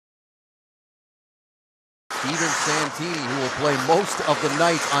Steven Santini, who will play most of the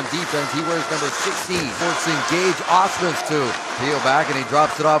night on defense. He wears number 16, forcing Gage Osmonds to peel back, and he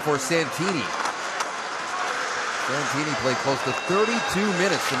drops it off for Santini. Santini played close to 32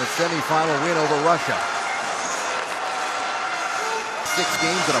 minutes in the semifinal win over Russia. 6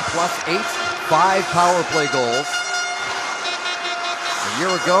 games and a +8, 5 power play goals. A year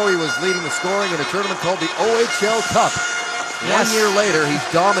ago, he was leading the scoring in a tournament called the OHL Cup. Yes. 1 year later, he's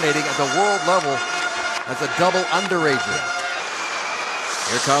dominating at the world level as a double underager.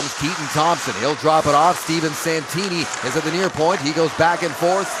 Here comes Keaton Thompson. He'll drop it off. Steven Santini is at the near point. He goes back and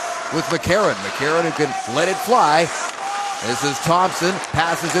forth with McCarron. McCarron, who can let it fly. This is Thompson.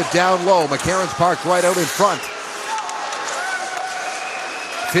 Passes it down low. McCarron's parked right out in front.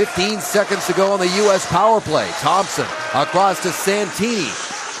 15 seconds to go on the U.S. power play. Thompson across to Santini.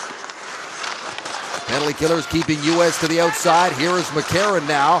 Penalty killers keeping U.S. to the outside. Here is McCarron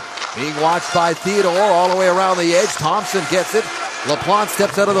now, being watched by Theodore all the way around the edge. Thompson gets it. LaPlante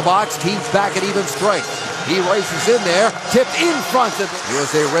steps out of the box. Team's back at even strength. He races in there. Tipped in front.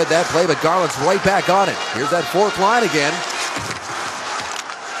 USA read that play, but Garland's right back on it. Here's that fourth line again.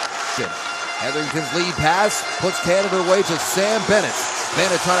 Hetherington's lead pass puts Canada away to Sam Bennett.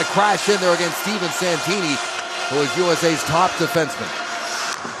 Bennett trying to crash in there against Steven Santini, who is USA's top defenseman.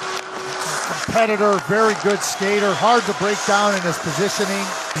 Competitor, very good skater, hard to break down in his positioning.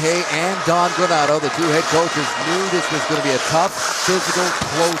 Hey, and Don Granato, the two head coaches, knew this was going to be a tough, physical,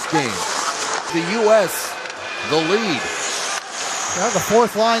 close game. The U.S., the lead. Yeah, the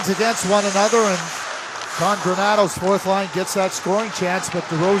fourth line's against one another, and Don Granato's fourth line gets that scoring chance, but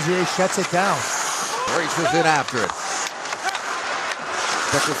DeRosier shuts it down. Races in after it.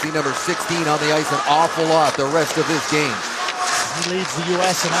 Expect to see number 16 on the ice an awful lot the rest of this game. He leads the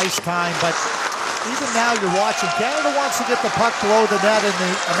U.S. in ice time, but even now you're watching. Canada wants to get the puck below the net, and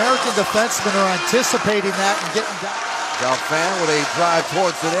the American defensemen are anticipating that and getting down. Galfan with a drive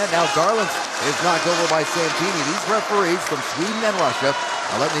towards the net. Now Garland is knocked over by Santini. These referees from Sweden and Russia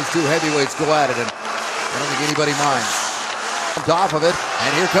are letting these two heavyweights go at it, and I don't think anybody minds. Off of it,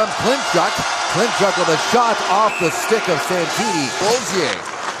 and here comes Klimchuk. Klimchuk with a shot off the stick of Santini. Rosier.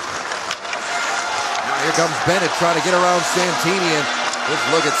 Now here comes Bennett trying to get around Santini, and just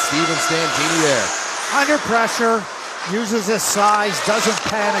look at Steven Santini there. Under pressure, uses his size, doesn't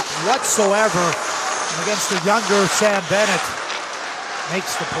panic whatsoever. And against the younger Sam Bennett,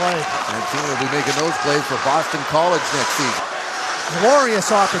 makes the play. Santini will be making those plays for Boston College next season.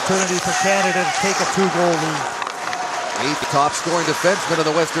 Glorious opportunity for Canada to take a 2-goal lead. 8th top scoring defenseman in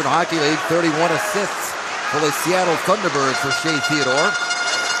the Western Hockey League, 31 assists for the Seattle Thunderbirds for Shea Theodore.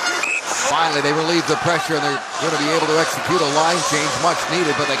 Finally, they relieve the pressure, and they're going to be able to execute a line change, much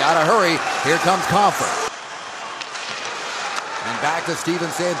needed, but they got to hurry. Here comes Compher. And back to Steven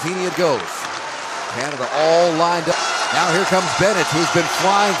Santini it goes. Canada all lined up. Now here comes Bennett, who's been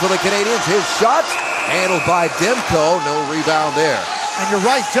flying for the Canadians. His shot, handled by Demko. No rebound there. And you're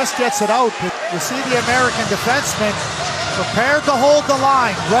right, just gets it out. You see the American defenseman prepared to hold the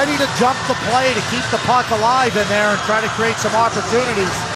line, ready to jump the play to keep the puck alive in there and try to create some opportunities.